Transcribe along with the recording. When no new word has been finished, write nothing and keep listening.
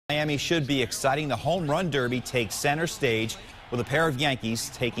Miami should be exciting. The home run derby takes center stage with a pair of Yankees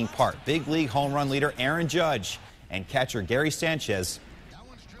taking part. Big league home run leader Aaron Judge and catcher Gary Sanchez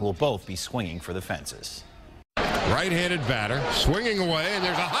will both be swinging for the fences. Right-handed batter swinging away, and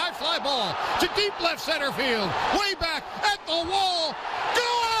there's a high fly ball to deep left center field. Way back at the wall.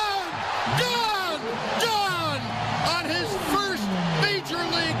 Gone! Gone! Gone! On his first major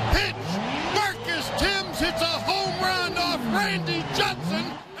league pitch, Marcus Thames hits a home run off Randy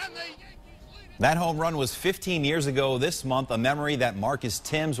Johnson. That home run was 15 years ago this month, a memory that Marcus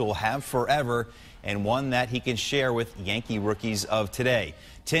Thames will have forever and one that he can share with Yankee rookies of today.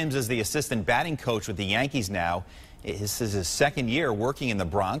 Thames is the assistant batting coach with the Yankees now. This is his second year working in the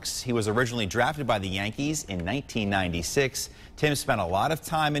Bronx. He was originally drafted by the Yankees in 1996. Thames spent a lot of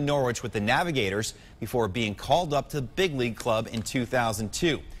time in Norwich with the Navigators before being called up to the big league club in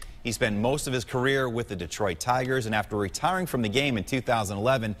 2002. He spent most of his career with the Detroit Tigers, and after retiring from the game in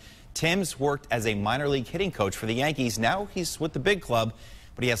 2011, Thames worked as a minor league hitting coach for the Yankees. Now he's with the big club,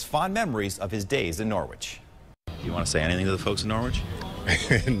 but he has fond memories of his days in Norwich. Do you want to say anything to the folks in Norwich?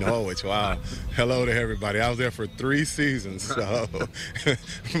 Norwich, wow. Hello to everybody. I was there for 3 seasons, so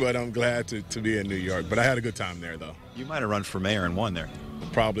but I'm glad to be in New York. But I had a good time there, though. You might have run for mayor and won there.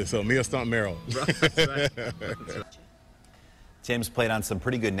 Probably so. Me or Stump Merrill. Right. Thames played on some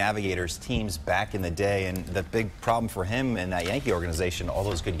pretty good Navigators teams back in the day, and the big problem for him in that Yankee organization, all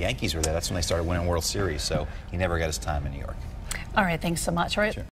those good Yankees were there. That's when they started winning World Series, so he never got his time in New York. All right, thanks so much. All right. Sure.